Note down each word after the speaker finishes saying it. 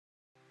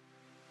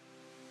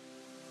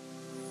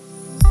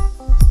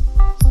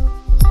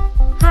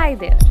Hi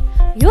there.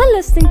 You're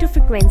listening to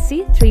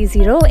Frequency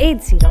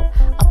 3080,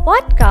 a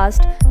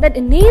podcast that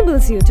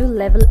enables you to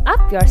level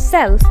up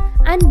yourself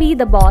and be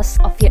the boss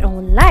of your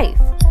own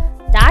life.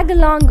 Tag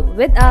along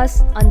with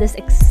us on this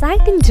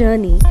exciting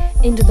journey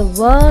into the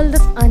world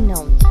of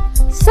unknown.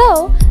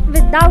 So,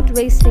 without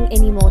wasting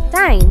any more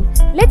time,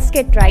 let's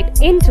get right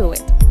into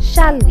it,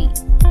 shall we?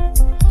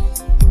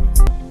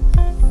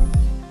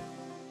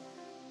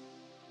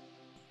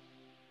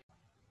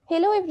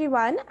 Hello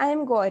everyone, I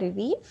am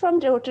Gauravi from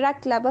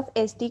Rotaract Club of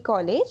SD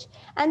College,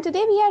 and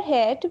today we are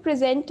here to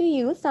present to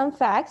you some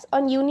facts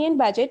on Union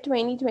Budget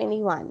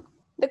 2021.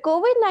 The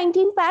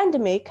COVID-19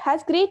 pandemic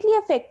has greatly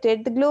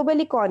affected the global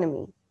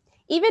economy.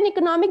 Even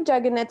economic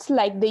juggernauts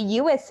like the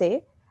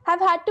USA have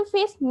had to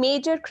face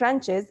major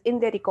crunches in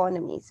their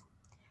economies.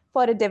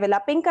 For a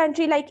developing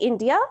country like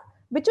India,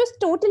 which was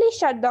totally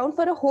shut down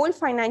for a whole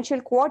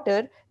financial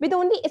quarter with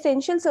only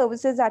essential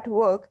services at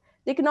work,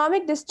 the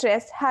economic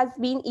distress has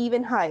been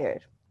even higher.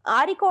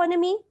 Our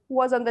economy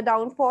was on the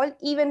downfall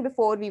even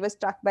before we were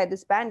struck by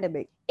this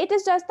pandemic. It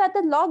is just that the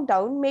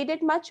lockdown made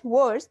it much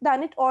worse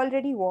than it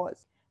already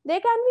was.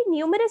 There can be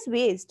numerous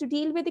ways to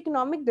deal with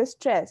economic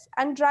distress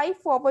and drive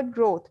forward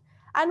growth,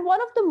 and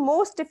one of the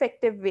most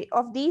effective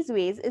of these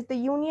ways is the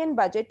Union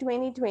Budget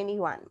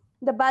 2021.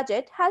 The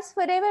budget has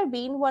forever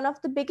been one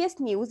of the biggest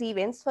news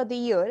events for the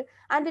year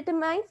and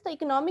determines the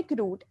economic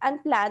route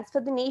and plans for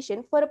the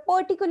nation for a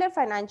particular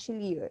financial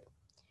year.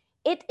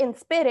 It, in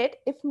spirit,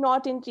 if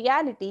not in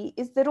reality,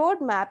 is the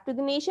roadmap to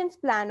the nation's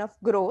plan of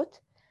growth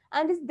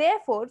and is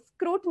therefore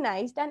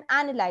scrutinized and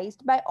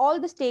analyzed by all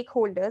the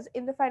stakeholders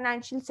in the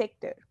financial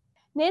sector.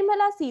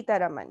 Nirmala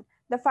Sitharaman,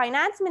 the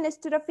Finance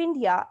Minister of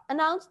India,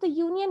 announced the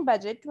Union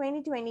Budget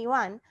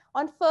 2021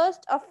 on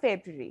 1st of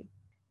February.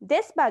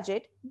 This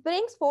budget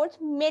brings forth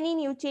many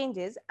new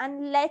changes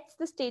and lets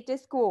the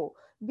status quo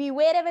be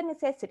wherever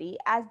necessary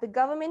as the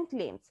government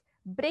claims,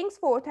 brings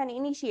forth an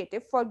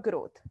initiative for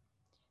growth.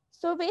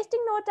 So, wasting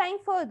no time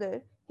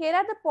further, here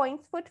are the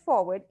points put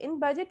forward in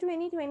Budget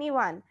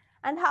 2021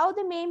 and how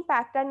they may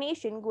impact our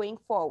nation going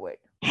forward.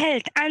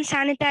 Health and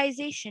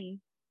Sanitization.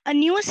 A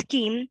new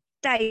scheme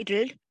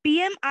titled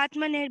PM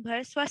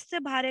Atmanirbhar Swasth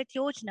Bharat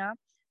Yojana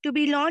to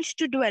be launched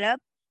to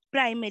develop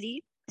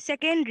primary,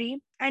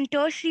 secondary, and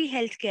tertiary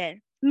healthcare.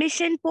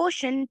 Mission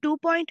Poshan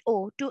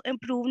 2.0 to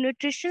improve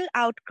nutritional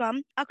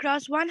outcome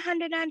across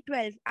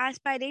 112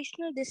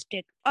 aspirational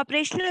districts.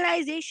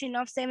 Operationalization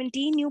of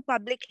 17 new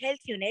public health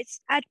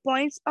units at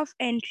points of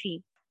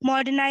entry.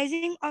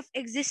 Modernizing of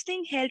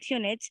existing health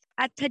units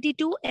at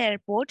 32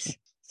 airports,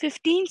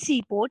 15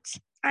 seaports,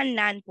 and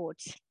land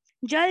ports.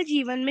 Jal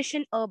Jeevan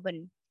Mission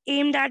Urban,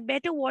 aimed at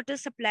better water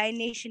supply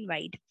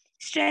nationwide.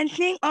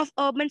 Strengthening of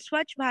Urban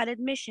Swachh Bharat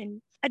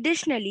Mission.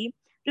 Additionally,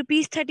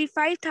 Rupees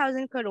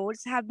 35,000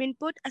 crores have been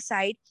put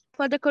aside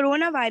for the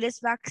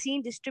coronavirus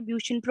vaccine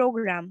distribution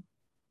program.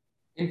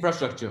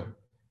 Infrastructure.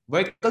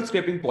 Vehicle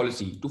scrapping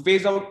policy to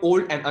phase out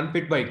old and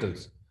unfit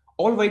vehicles.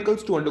 All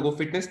vehicles to undergo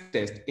fitness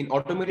tests in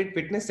automated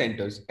fitness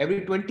centers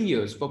every 20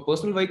 years for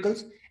personal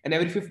vehicles and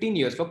every 15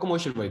 years for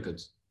commercial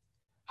vehicles.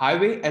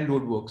 Highway and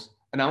roadworks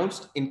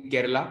announced in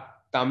Kerala,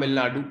 Tamil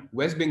Nadu,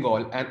 West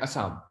Bengal, and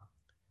Assam.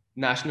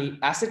 National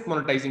Asset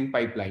Monetizing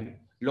Pipeline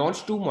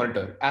launched to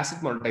monitor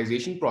asset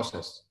monetization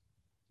process.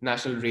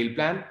 National Rail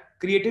Plan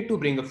created to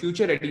bring a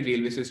future-ready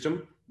railway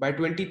system by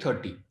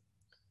 2030.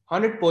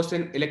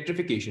 100%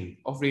 electrification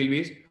of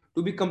railways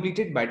to be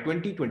completed by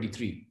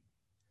 2023.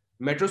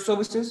 Metro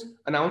services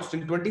announced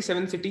in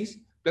 27 cities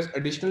plus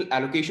additional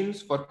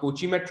allocations for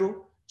Kochi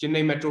Metro,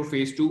 Chennai Metro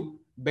Phase 2,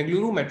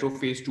 Bengaluru Metro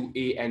Phase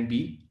 2A and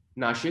B,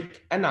 Nashik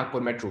and Nagpur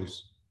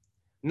metros.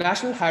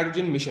 National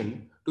Hydrogen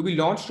Mission to be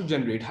launched to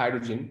generate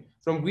hydrogen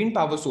from green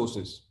power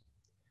sources.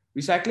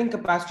 Recycling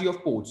capacity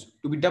of ports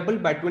to be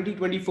doubled by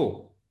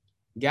 2024.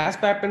 Gas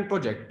pipeline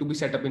project to be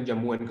set up in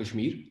Jammu and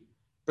Kashmir.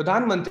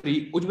 Pradhan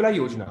Mantri Ujjwala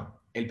Yojana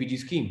LPG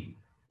scheme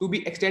to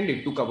be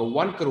extended to cover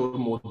 1 crore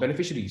more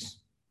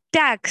beneficiaries.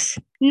 Tax.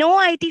 No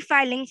IT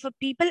filing for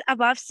people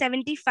above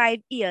 75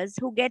 years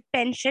who get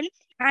pension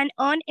and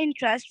earn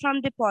interest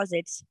from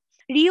deposits.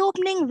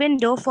 Reopening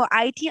window for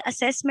IT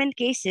assessment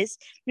cases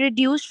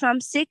reduced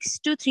from 6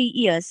 to 3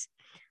 years.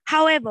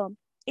 However,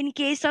 in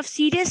case of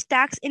serious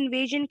tax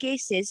evasion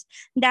cases,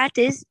 that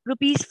is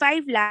rupees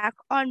 5 lakh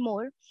or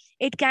more,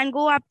 it can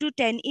go up to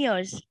 10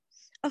 years.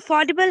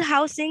 Affordable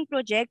housing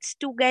projects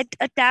to get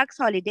a tax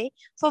holiday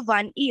for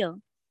 1 year.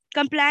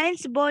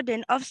 Compliance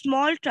burden of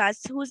small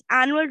trusts whose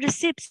annual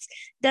receipts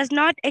does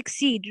not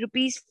exceed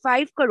rupees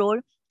 5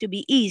 crore to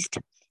be eased.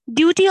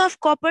 Duty of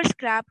copper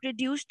scrap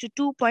reduced to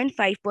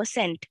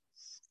 2.5%.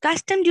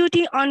 Custom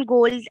duty on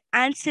gold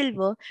and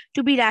silver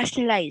to be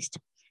rationalized.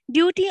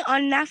 Duty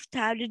on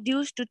naphtha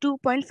reduced to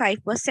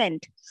 2.5%.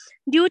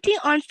 Duty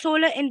on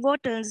solar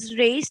inverters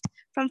raised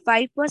from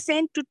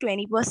 5% to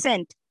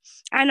 20%.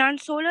 And on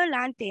solar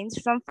lanterns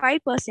from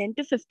 5%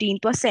 to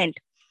 15%.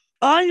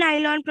 All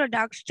nylon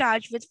products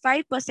charged with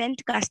 5%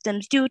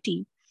 customs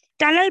duty.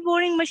 Tunnel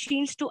boring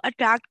machines to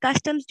attract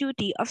customs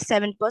duty of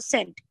 7%.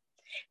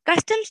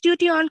 Customs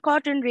duty on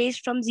cotton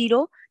raised from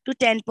 0 to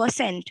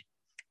 10%.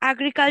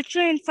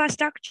 Agriculture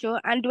Infrastructure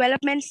and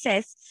Development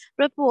cess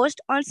proposed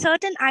on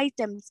certain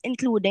items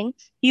including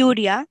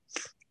urea,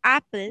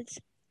 apples,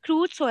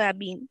 crude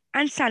soybean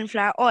and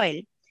sunflower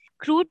oil,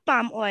 crude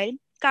palm oil,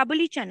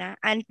 kabuli chana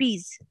and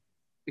peas.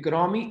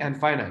 Economy and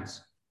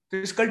finance.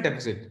 Fiscal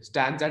deficit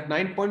stands at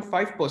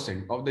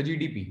 9.5% of the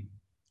GDP,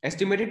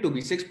 estimated to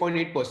be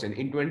 6.8%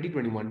 in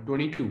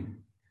 2021-22.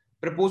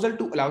 Proposal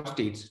to allow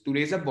states to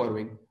raise up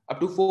borrowing up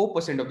to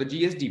 4% of the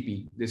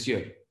GSDP this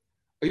year.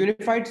 A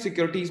unified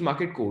securities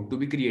market code to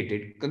be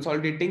created,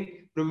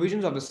 consolidating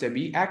provisions of the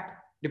SEBI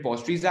Act,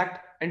 Depositories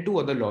Act, and two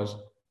other laws.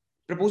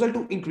 Proposal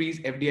to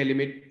increase FDI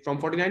limit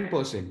from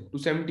 49% to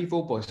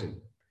 74%.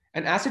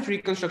 An asset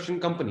reconstruction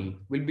company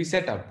will be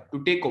set up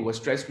to take over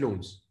stressed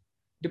loans.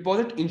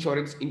 Deposit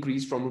insurance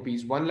increased from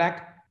rupees 1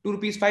 lakh to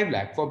rupees 5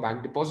 lakh for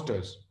bank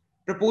depositors.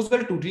 Proposal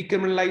to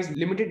decriminalize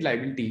limited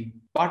liability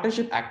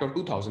Partnership Act of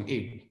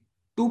 2008.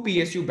 Two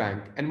PSU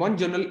bank and one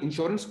general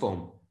insurance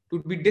firm to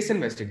be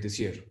disinvested this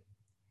year.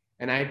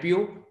 An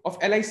IPO of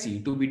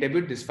LIC to be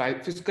debuted this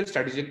fiscal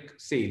strategic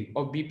sale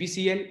of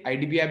BPCL,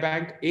 IDBI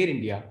Bank, Air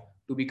India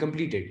to be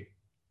completed.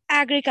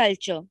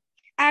 Agriculture.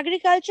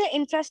 Agriculture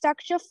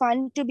Infrastructure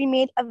Fund to be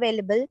made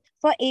available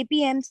for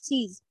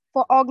APMCs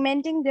for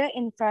augmenting their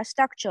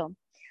infrastructure.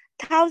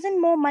 1,000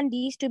 more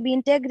mandis to be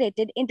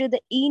integrated into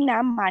the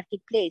e-NAM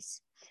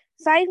marketplace.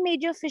 5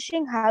 major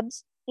fishing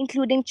hubs,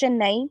 including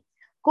Chennai,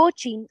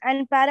 Cochin,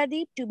 and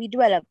Paradeep, to be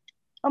developed.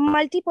 A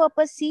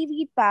multi-purpose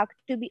seaweed park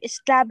to be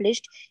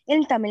established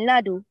in Tamil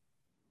Nadu.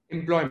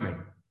 Employment.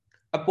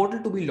 A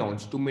portal to be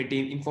launched to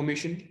maintain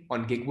information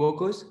on gig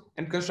workers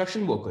and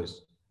construction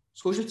workers.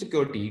 Social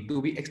security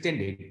to be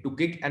extended to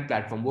gig and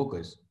platform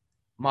workers.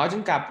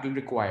 Margin capital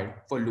required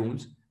for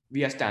loans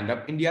via Stand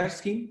Up India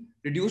scheme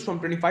reduced from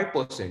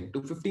 25%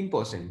 to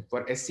 15%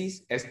 for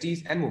SCs,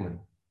 STs, and women.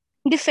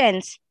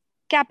 Defense.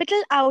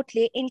 Capital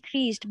outlay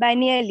increased by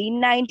nearly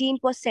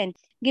 19%,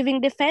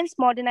 giving defense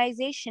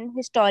modernization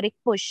historic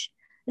push.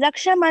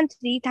 Raksha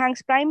Mantri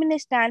thanks Prime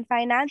Minister and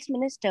Finance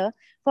Minister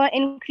for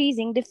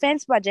increasing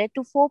defense budget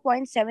to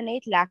 4.78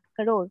 lakh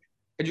crore.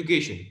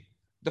 Education.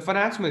 The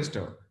Finance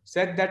Minister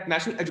said that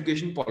National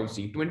Education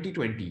Policy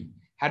 2020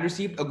 had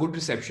received a good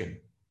reception.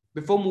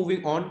 Before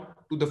moving on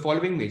to the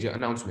following major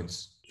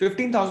announcements.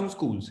 15,000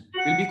 schools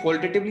will be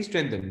qualitatively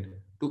strengthened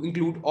to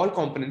include all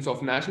components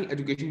of National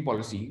Education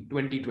Policy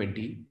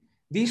 2020.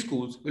 These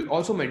schools will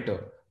also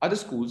mentor other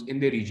schools in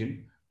their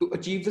region to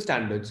achieve the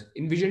standards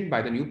envisioned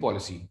by the new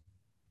policy.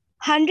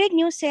 100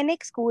 new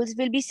Sainik schools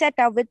will be set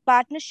up with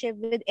partnership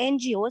with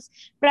NGOs,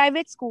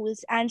 private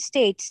schools, and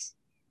states.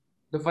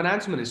 The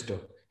Finance Minister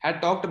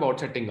had talked about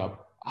setting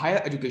up a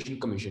Higher Education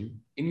Commission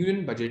in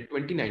Union Budget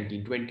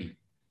 2019-20.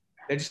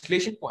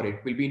 Legislation for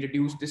it will be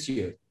introduced this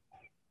year.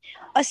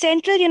 A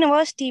central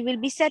university will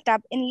be set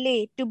up in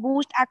Leh to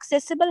boost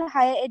accessible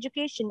higher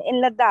education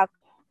in Ladakh.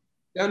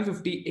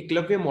 750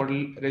 Eklavya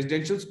model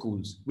residential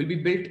schools will be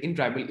built in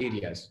tribal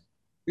areas.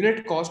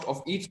 Unit cost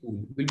of each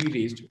school will be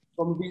raised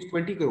from Rs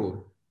 20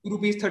 crore to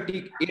Rs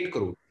 38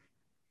 crore,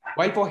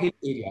 while for hill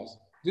areas,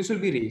 this will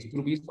be raised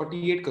to Rs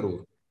 48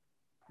 crore.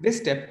 This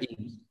step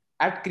aims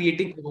at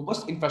creating a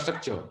robust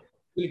infrastructure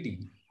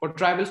facility for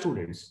tribal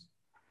students.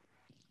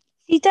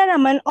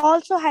 Sitaraman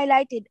also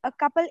highlighted a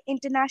couple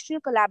international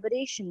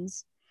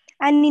collaborations,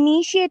 an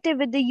initiative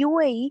with the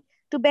UAE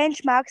to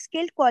benchmark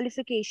skilled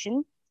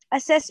qualification,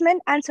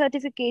 assessment and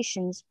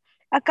certifications,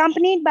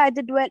 accompanied by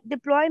the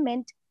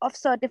deployment of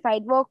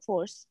certified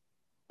workforce.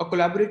 A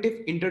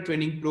collaborative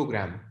inter-training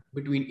program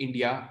between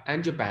India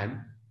and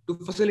Japan to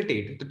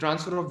facilitate the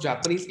transfer of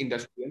Japanese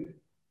industrial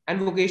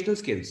and vocational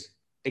skills,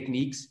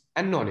 techniques,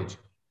 and knowledge.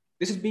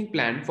 This is being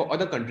planned for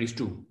other countries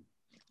too.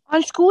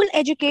 On school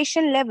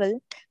education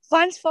level,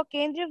 funds for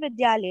Kendriya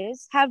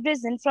Vidyalayas have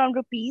risen from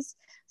rupees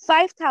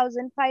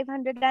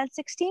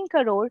 5,516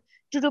 crore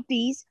to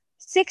rupees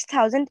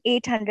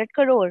 6,800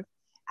 crore.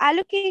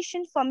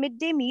 Allocation for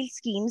midday meal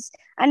schemes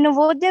and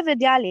Navodaya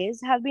Vidyalayas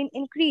have been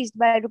increased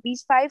by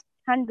rupees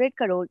 500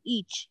 crore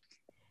each.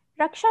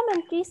 Raksha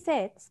Mantri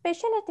said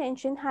special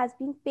attention has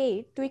been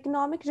paid to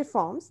economic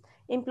reforms,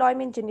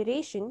 employment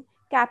generation,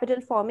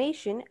 capital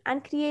formation,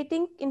 and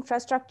creating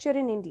infrastructure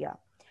in India.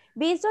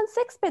 Based on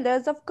 6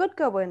 pillars of good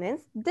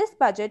governance, this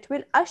budget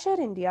will usher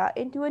India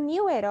into a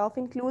new era of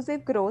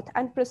inclusive growth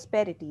and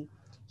prosperity,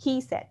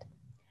 he said.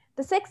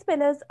 The 6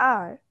 pillars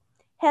are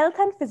health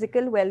and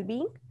physical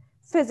well-being,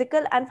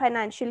 physical and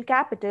financial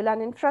capital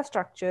and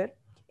infrastructure,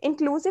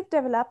 inclusive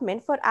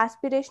development for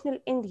aspirational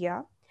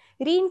India,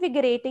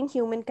 reinvigorating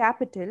human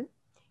capital,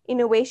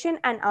 innovation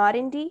and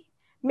R&D,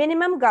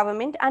 minimum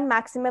government and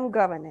maximum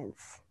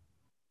governance.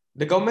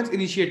 The government's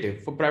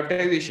initiative for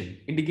privatization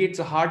indicates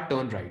a hard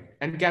turn right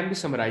and can be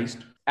summarized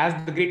as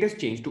the greatest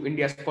change to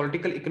India's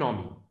political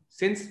economy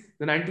since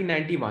the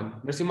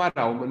 1991 Narasimha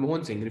Rao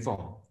Manmohan Singh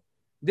reform.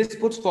 This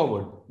puts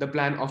forward the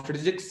plan of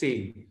strategic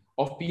sale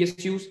of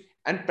PSUs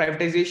and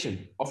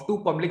privatization of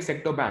 2 public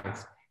sector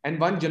banks and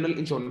 1 general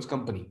insurance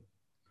company.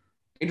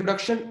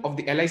 Introduction of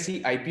the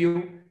LIC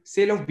IPO,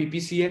 sale of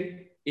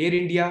BPCL, Air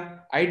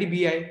India,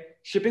 IDBI,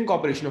 Shipping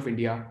Corporation of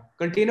India,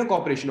 Container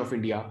Corporation of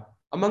India,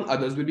 among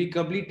others, will be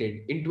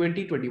completed in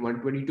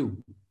 2021-22.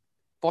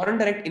 Foreign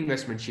direct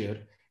investment share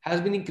has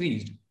been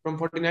increased from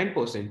 49%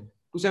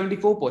 to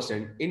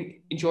 74%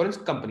 in insurance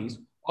companies,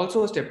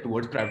 also a step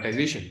towards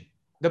privatization.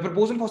 The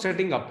proposal for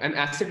setting up an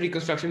asset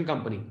reconstruction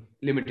company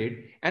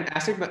limited and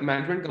asset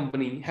management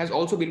company has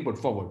also been put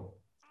forward.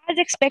 As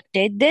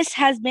expected, this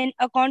has been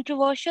a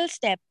controversial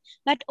step,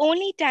 but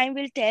only time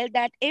will tell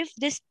that if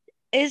this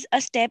is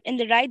a step in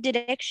the right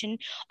direction,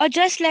 or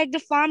just like the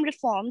farm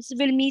reforms,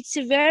 will meet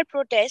severe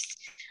protests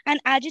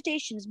and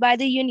agitations by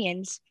the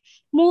unions.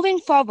 Moving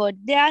forward,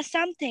 there are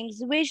some things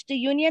which the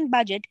Union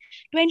Budget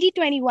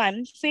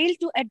 2021 failed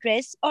to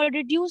address or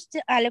reduce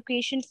the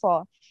allocation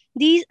for.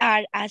 These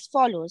are as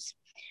follows.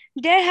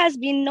 There has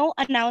been no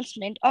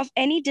announcement of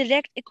any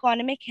direct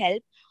economic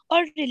help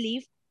or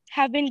relief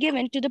have been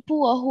given to the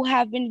poor who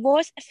have been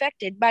worst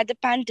affected by the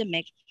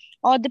pandemic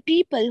or the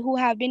people who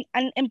have been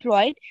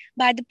unemployed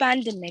by the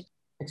pandemic.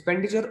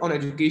 Expenditure on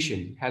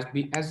education has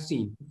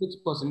seen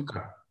 6%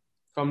 cut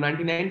from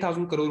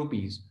 99,000 crore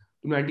rupees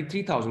to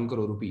 93,000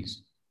 crore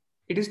rupees.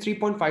 It is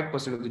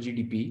 3.5% of the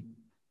GDP.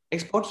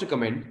 Experts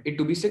recommend it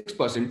to be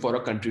 6% for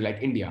a country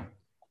like India,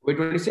 where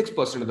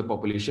 26% of the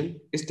population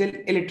is still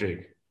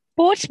illiterate.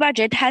 Sports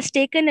budget has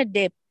taken a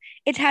dip.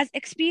 It has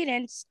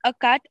experienced a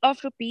cut of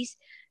rupees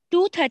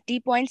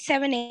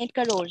 230.78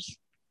 crores.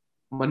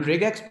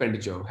 Manrega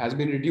expenditure has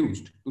been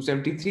reduced to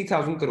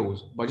 73,000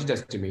 crores budget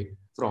estimate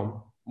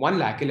from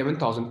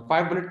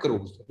 1,11,500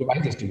 crores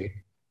revised estimate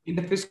in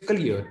the fiscal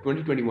year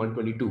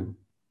 2021-22.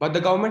 But the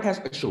government has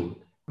assured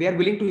they are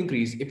willing to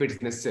increase if it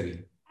is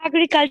necessary.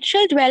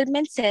 Agricultural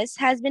development cess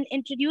has been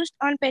introduced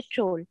on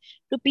petrol,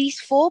 rupees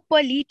 4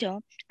 per litre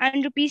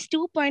and rupees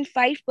 2.5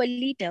 per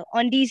litre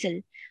on diesel.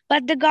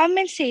 But the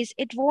government says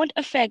it won't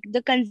affect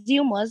the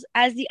consumers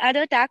as the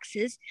other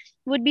taxes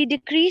would be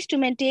decreased to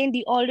maintain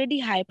the already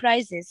high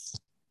prices.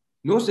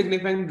 No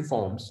significant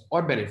reforms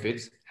or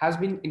benefits has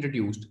been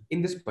introduced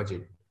in this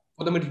budget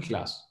for the middle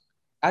class,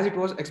 as it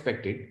was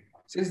expected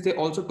since they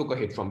also took a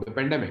hit from the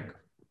pandemic.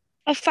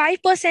 A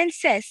 5%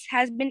 cess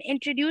has been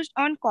introduced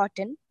on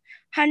cotton,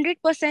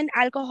 100%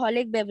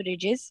 alcoholic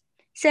beverages,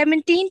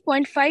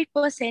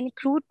 17.5%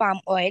 crude palm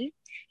oil,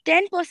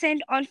 10%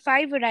 on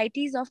 5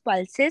 varieties of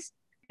pulses,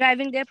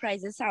 driving their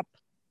prices up.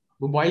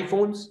 Mobile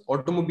phones,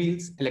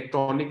 automobiles,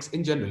 electronics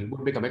in general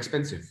would become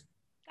expensive.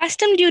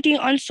 Custom duty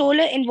on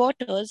solar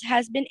inverters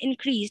has been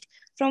increased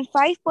from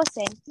 5%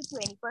 to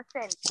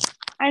 20%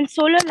 and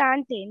solar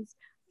lanterns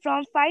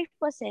from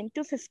 5%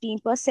 to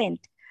 15%.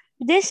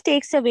 This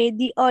takes away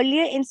the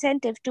earlier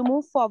incentive to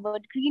move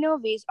forward greener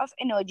ways of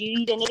energy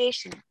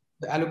regeneration.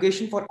 The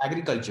allocation for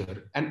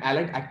agriculture and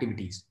allied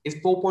activities is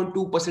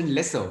 4.2%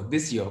 lesser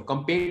this year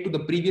compared to the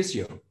previous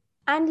year.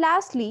 And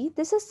lastly,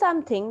 this is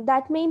something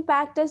that may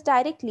impact us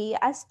directly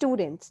as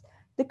students,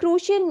 the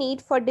crucial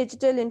need for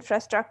digital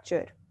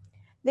infrastructure.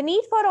 The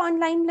need for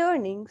online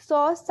learning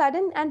saw a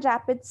sudden and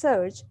rapid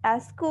surge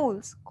as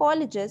schools,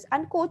 colleges,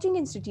 and coaching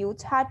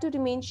institutes had to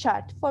remain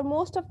shut for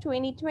most of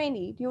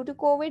 2020 due to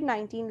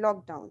COVID-19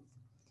 lockdowns.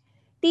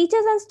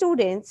 Teachers and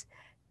students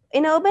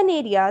in urban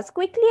areas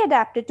quickly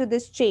adapted to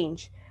this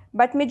change,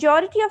 but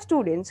majority of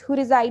students who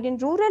reside in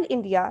rural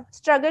India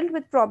struggled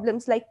with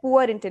problems like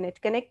poor internet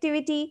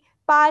connectivity,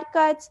 power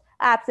cuts,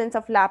 absence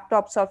of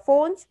laptops or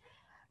phones.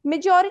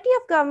 Majority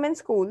of government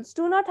schools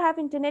do not have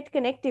internet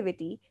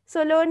connectivity,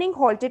 so learning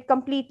halted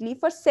completely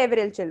for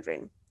several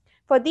children.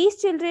 For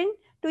these children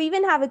to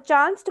even have a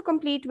chance to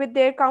compete with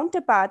their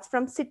counterparts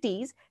from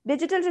cities,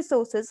 digital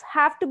resources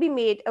have to be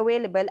made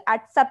available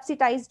at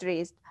subsidized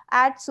rates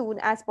as soon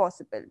as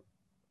possible.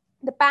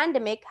 The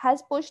pandemic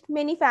has pushed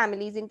many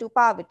families into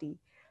poverty,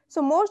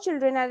 so more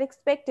children are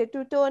expected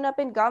to turn up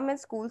in government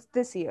schools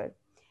this year.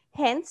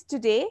 Hence,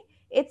 today,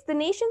 it's the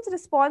nation's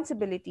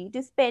responsibility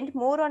to spend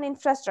more on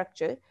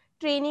infrastructure,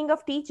 training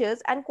of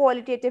teachers, and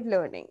qualitative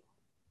learning.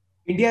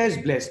 India is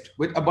blessed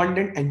with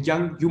abundant and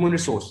young human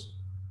resource.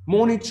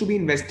 More needs to be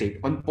invested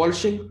on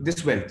polishing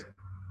this wealth.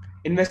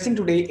 Investing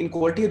today in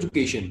quality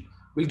education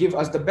will give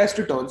us the best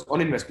returns on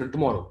investment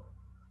tomorrow.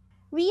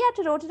 We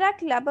at Rotaract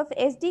Club of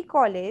SD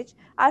College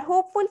are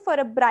hopeful for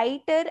a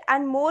brighter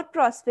and more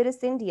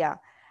prosperous India,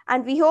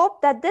 and we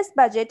hope that this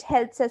budget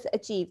helps us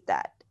achieve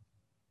that.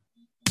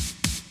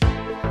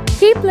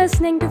 Keep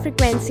listening to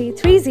Frequency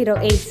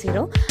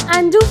 3080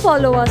 and do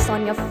follow us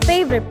on your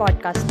favorite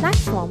podcast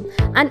platform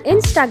and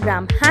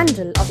Instagram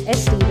handle of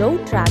SD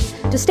Road Track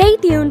to stay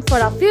tuned for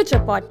our future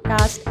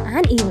podcast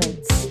and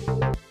events.